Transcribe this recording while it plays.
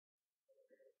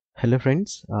Hello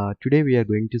friends, today we are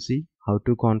going to see how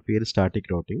to configure static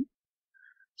routing.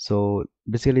 So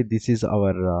basically this is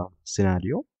our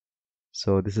scenario.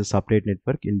 So this is separate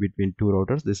network in between two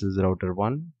routers. This is router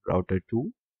 1, router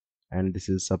 2, and this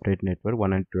is separate network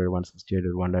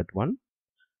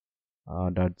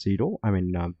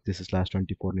 192.168.1.1.0. This is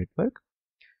 /24 network.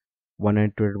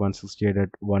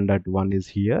 192.168.1.1 is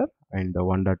here and the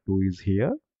 1.2 is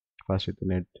here. Fast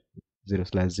Ethernet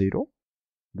 0/0.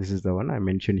 This is the one I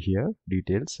mentioned here,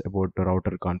 details about the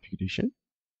router configuration.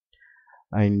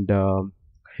 And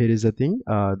here is the thing,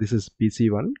 this is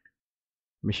PC1,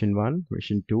 machine 1,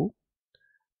 machine 2.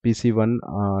 PC1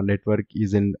 network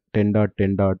is in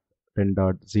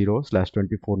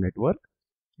 10.10.10.0/24 network.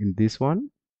 In this one,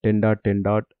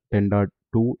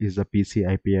 10.10.10.2 is the PC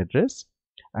IP address,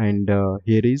 and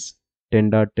here is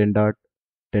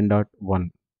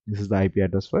 10.10.10.1. This is the IP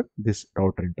address for this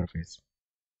router interface.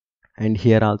 And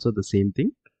here also the same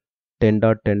thing,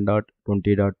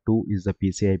 10.10.20.2 is the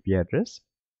PC IP address,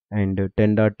 and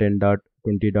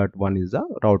 10.10.20.1 is the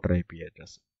router IP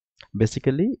address.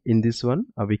 Basically in this one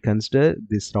we consider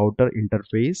this router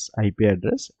interface IP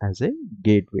address as a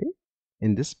gateway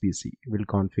in this PC. We'll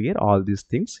configure all these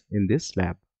things in this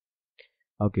lab.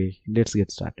 Okay, let's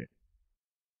get started.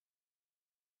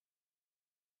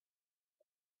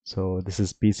 So this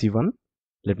is PC1.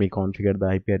 Let me configure the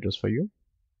IP address for you.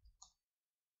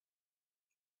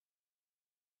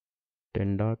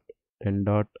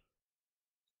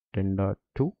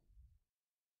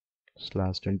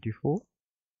 10.10.10.2/24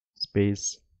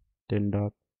 space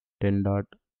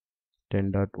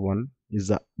 10.10.10.1 is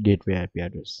the gateway IP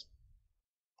address.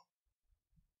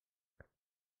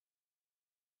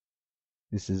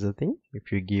 This is the thing.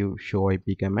 If you give show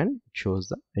IP command, it shows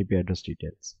the IP address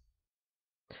details.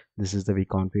 This is the we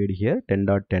configured here.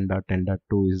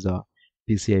 10.10.10.2 is the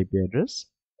PC IP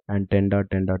address, and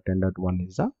 10.10.10.1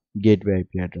 is the gateway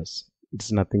IP address.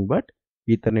 It's nothing but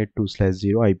Ethernet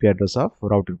 2/0 IP address of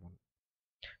router 1.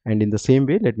 And in the same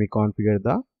way, let me configure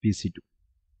the PC2.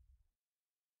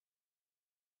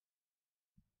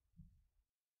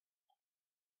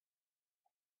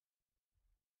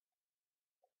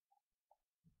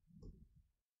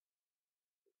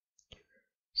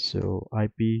 So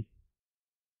IP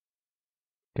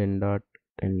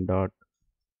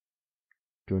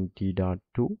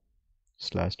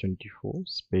 10.10.20.2/24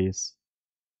 space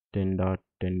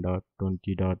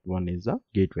 10.10.20.1 is the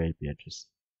gateway IP address.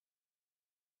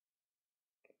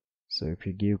 So if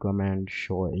you give command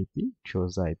show IP, it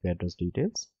shows the IP address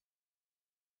details.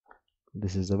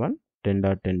 This is the one.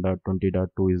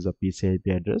 10.10.20.2 is the PC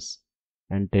IP address,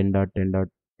 and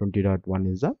 10.10.20.1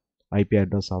 is the IP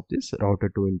address of this router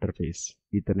 2 interface,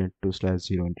 Ethernet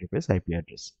 2/0 interface IP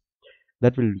address.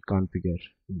 That will configure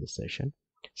in this session.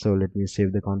 So let me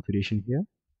save the configuration here.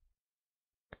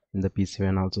 In the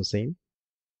PC1 also same.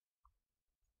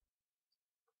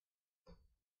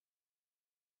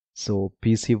 So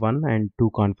PC1 and 2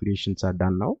 configurations are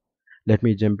done now. Let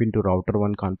me jump into router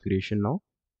 1 configuration now.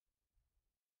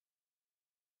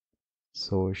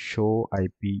 So show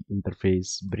IP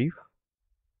interface brief.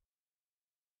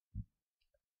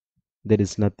 There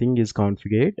is nothing is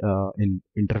configured in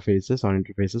interfaces on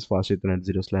interfaces fast Ethernet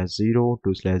 0/0,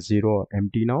 2/0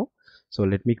 empty now. So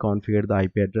let me configure the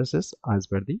IP addresses as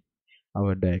per the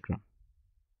our diagram.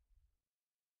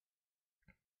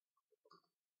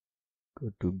 Go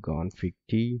to config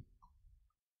T,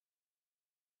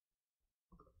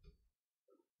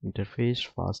 interface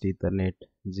fast Ethernet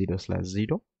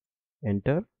 0/0,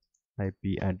 enter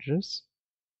IP address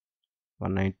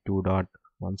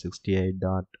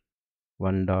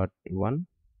 192.168.1.1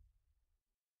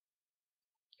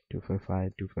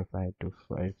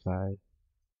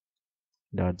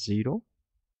 255.255.255.0,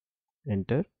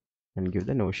 enter, and give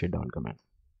the no shutdown command.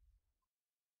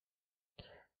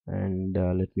 And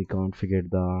let me configure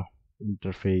the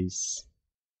interface.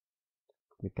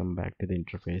 We come back to the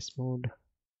interface mode.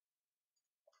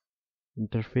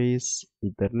 Interface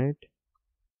Ethernet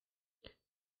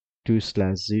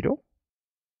 2/0,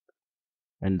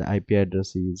 and the IP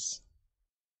address is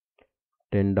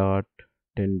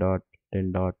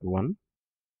 10.10.10.1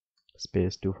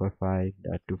 space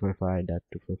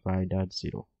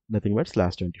 255.255.255.0, nothing but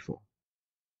 /24.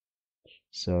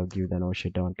 So give the no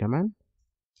shutdown command,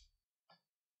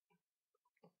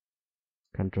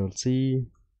 Control C,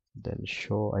 then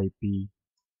show IP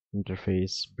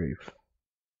interface brief.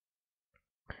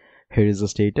 Here is the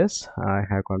status. I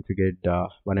have configured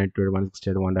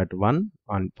 192.168.1.1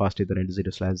 on fast Ethernet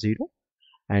 0/0,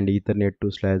 and Ethernet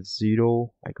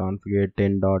 2/0 I configured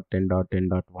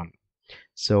 10.10.10.1.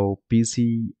 So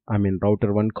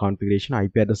router 1 configuration,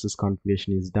 IP addresses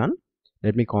configuration is done.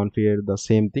 Let me configure the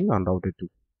same thing on router 2.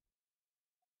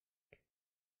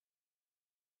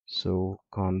 So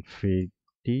config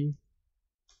t,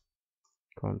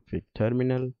 config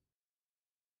terminal,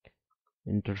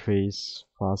 interface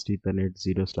fast ethernet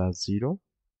 0/0,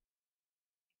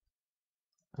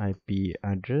 IP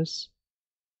address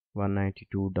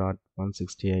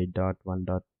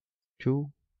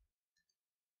 192.168.1.2,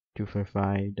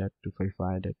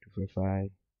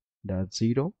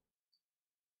 255.255.255.0.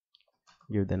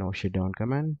 Give the no shutdown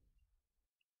command.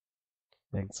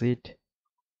 Exit.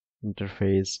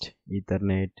 Interface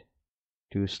ethernet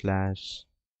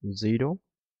 2/0,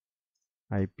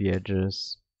 IP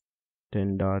address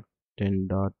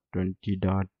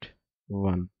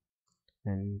 10.10.20.1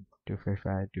 and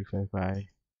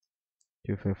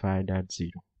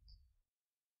 255.255.255.0.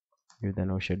 Give the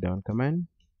no shutdown command.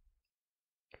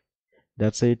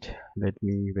 That's it. Let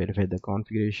me verify the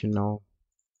configuration now.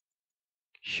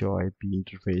 Show IP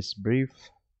interface brief.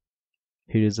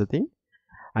 Here is the thing.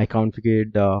 I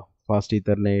configured fast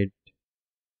ethernet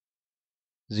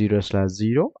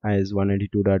 0/0 as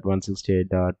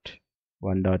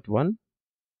 192.168.1.1,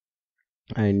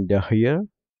 and here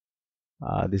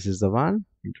this is the one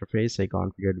interface I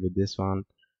configured with this one,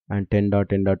 and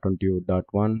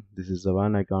 10.10.20.1, this is the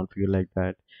one I configured like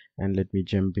that. And let me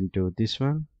jump into this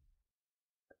one,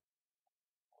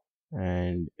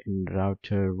 and in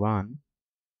router 1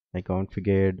 I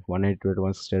configured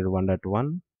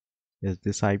 192.168.1.1 is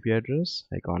this IP address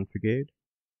I configured,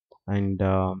 and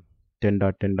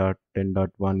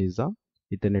 10.10.10.1 is the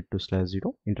Ethernet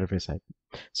 2/0 interface IP.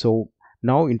 So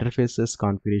now interfaces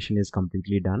configuration is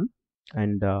completely done,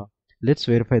 and let's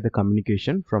verify the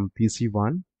communication from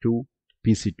PC1 to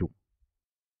PC2.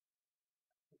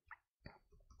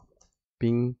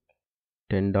 Ping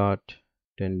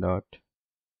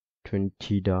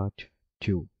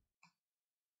 10.10.20.2.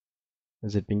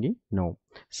 Is it pinging? No.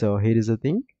 So here is the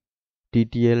thing.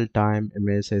 TTL time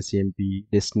MS SCMP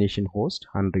destination host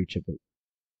unreachable.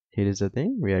 Here is the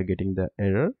thing, we are getting the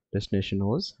error destination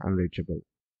host unreachable.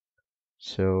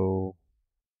 So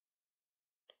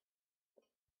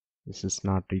this is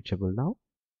not reachable now,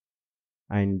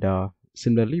 and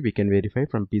similarly we can verify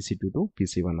from PC2 to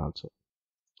PC1 also.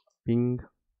 Ping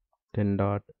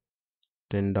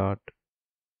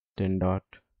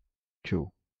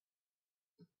 10.10.10.2.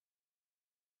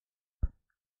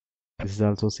 This is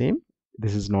also same.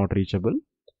 This is not reachable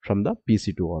from the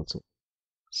PC2 also.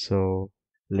 So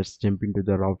let's jump into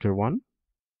the router 1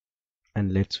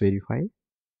 and let's verify.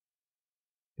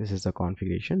 This is the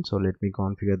configuration. So let me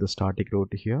configure the static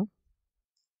route here.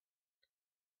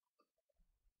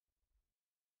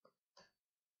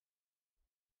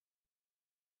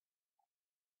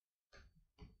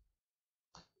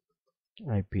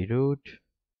 IP route.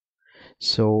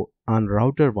 So on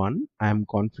router 1 I am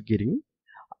configuring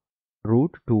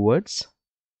route towards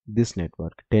this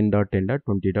network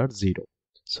 10.10.20.0.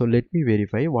 so let me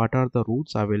verify what are the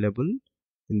routes available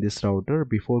in this router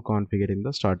before configuring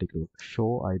the static route.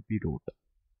 Show IP route.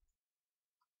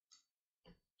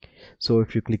 So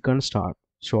if you click on start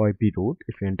show IP route,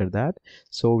 if you enter that,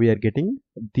 so we are getting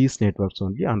these networks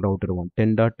only on router 1.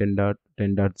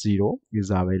 10.10.10.0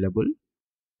 is available,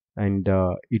 and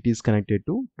it is connected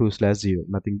to 2/0,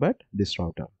 nothing but this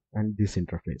router and this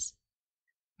interface.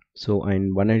 So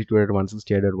in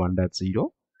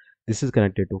 192.168.1.0, this is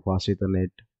connected to fast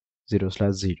ethernet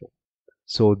 0/0.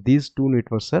 So these two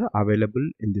networks are available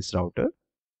in this router.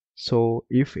 So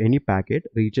if any packet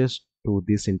reaches to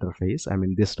this interface,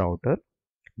 this router,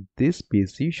 this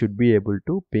PC should be able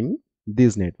to ping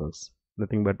these networks.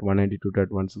 Nothing but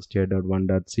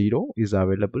 192.168.1.0 is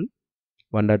available.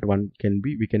 1.1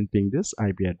 we can ping this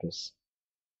IP address.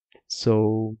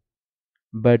 So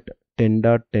but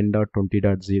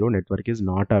 10.10.20.0 network is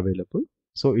not available,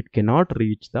 so it cannot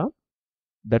reach that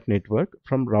network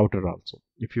from router also.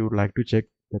 If you would like to check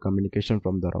the communication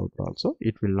from the router also,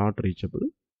 it will not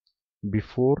reachable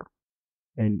before,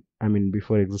 and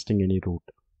before existing any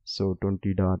route. So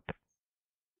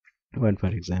 20.1 for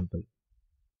example.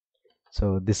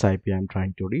 So this IP I'm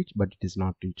trying to reach, but it is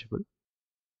not reachable.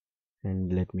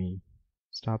 And let me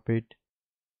stop it,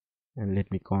 and let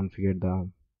me configure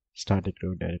the static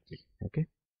route directly. Okay,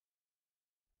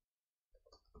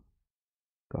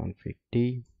 config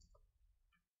t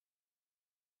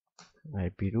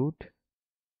IP route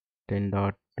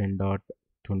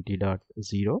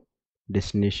 10.10.20.0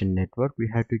 destination network we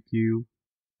have to give,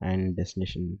 and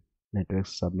destination network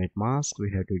subnet mask we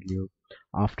have to give.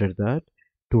 After that,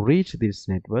 to reach this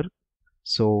network,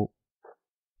 so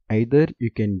either you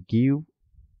can give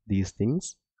these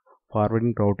things.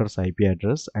 Forwarding router's IP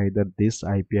address, either this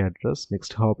IP address,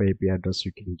 next hop IP address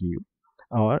you can give,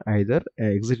 or either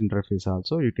exit interface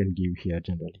also you can give here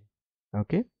generally.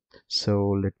 Okay, so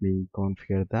let me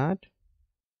configure that.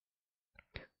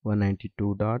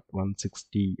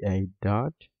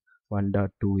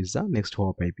 192.168.1.2 is the next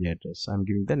hop IP address. I'm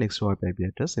giving the next hop IP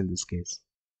address in this case.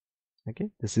 Okay,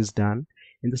 this is done.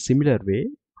 In the similar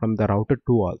way, from the router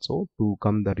 2 also, to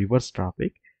come the reverse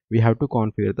traffic, we have to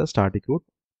configure the static route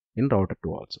in router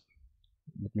 2 also.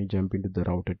 Let me jump into the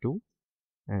router 2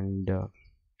 and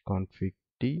config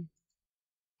t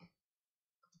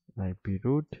IP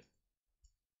route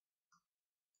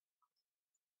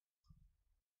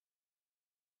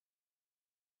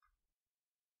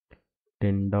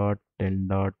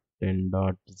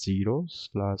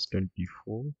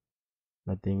 10.10.10.0/24,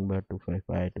 nothing but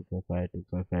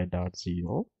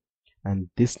 255.255.255.0, and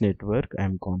this network I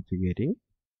am configuring.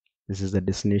 This is the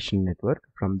destination network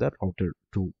from the router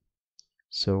 2.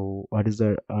 So what is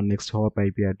the next hop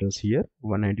IP address here?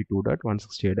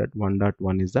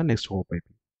 192.168.1.1 is the next hop IP.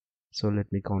 So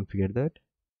let me configure that.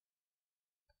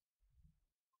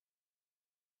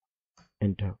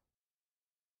 Enter.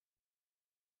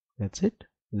 That's it.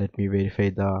 Let me verify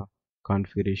the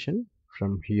configuration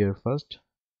from here first.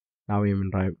 Now I'm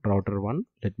in router 1.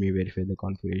 Let me verify the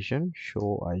configuration.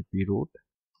 Show IP route.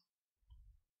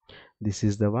 This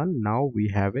is the one. Now we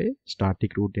have a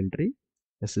static route entry.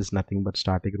 This is nothing but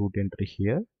static route entry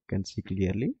here. You can see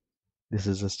clearly. This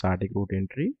is a static route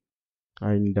entry.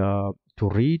 And to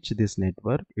reach this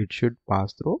network, it should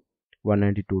pass through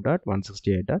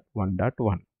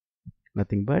 192.168.1.1.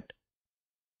 Nothing but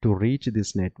to reach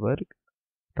this network,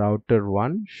 router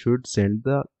 1 should send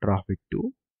the traffic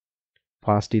to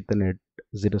fast Ethernet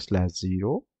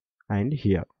 0/0, and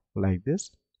here like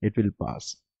this it will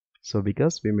pass. So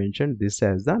because we mentioned this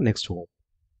as the next hop.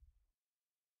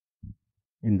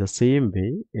 In the same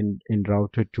way, in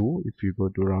router 2, if you go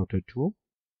to router 2,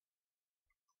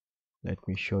 let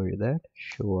me show you that.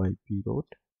 Show IP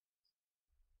route.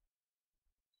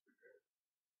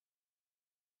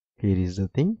 Here is the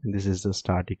thing. This is the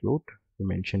static route we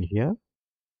mentioned here.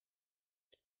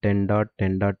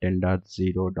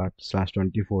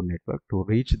 10.10.10.0./24 network. To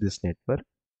reach this network,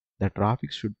 the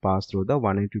traffic should pass through the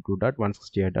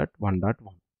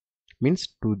 192.168.1.1. Means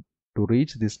to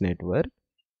reach this network,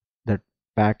 the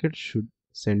packet should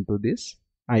send to this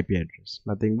IP address,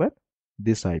 nothing but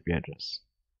this IP address.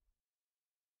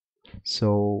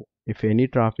 So if any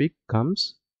traffic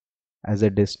comes as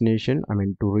a destination,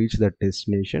 to reach the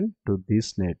destination to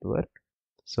this network,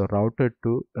 so router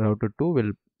 2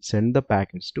 will send the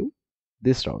packets to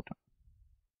this router.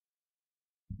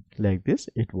 Like this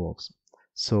it works.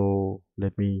 So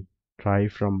let me try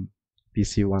from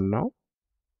PC1 now.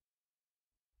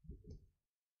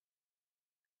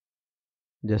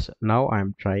 Just now I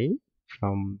am trying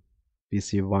from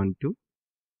PC1 to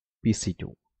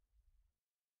PC2.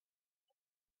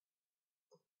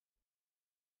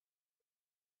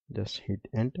 Just hit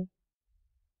enter.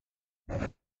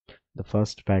 The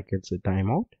first packet's a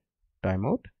timeout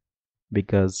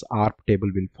because ARP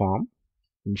table will form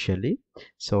initially.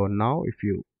 So now if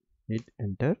you hit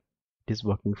enter, it is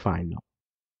working fine now.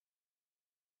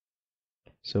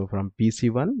 So from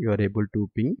PC1 you are able to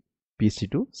ping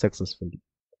PC2 successfully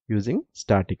using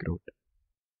static route.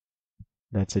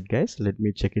 That's it guys. Let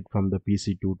me check it from the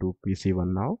PC2 to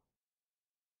PC1 now.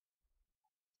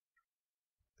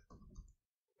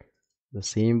 The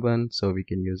same one, so we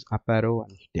can use up arrow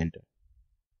and hit enter.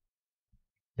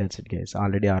 That's it guys.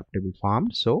 Already ARP table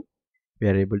formed, so we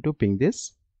are able to ping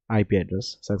this IP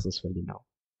address successfully now.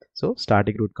 So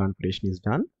static route configuration is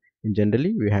done. And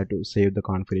generally we have to save the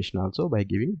configuration also by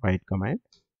giving write command.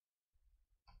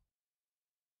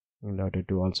 In order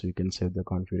to also you can save the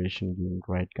configuration giving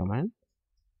write command.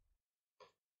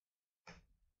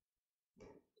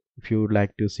 If you would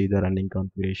like to see the running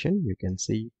configuration, you can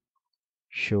see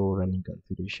show running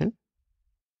configuration.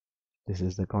 This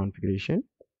is the configuration,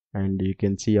 and you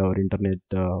can see our internet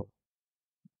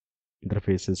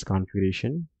interfaces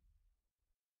configuration.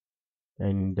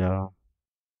 And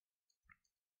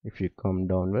if you come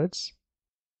downwards,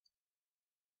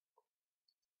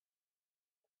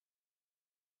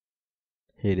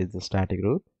 here is the static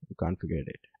route. You configured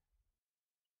it.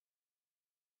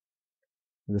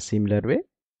 In the similar way,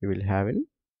 you will have in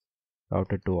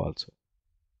router 2 also.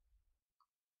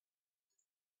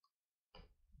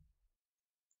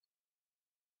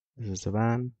 This is the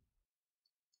WAN,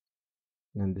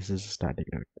 and this is the static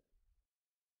route.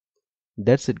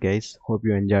 That's it guys. Hope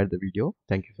you enjoyed the video.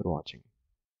 Thank you for watching.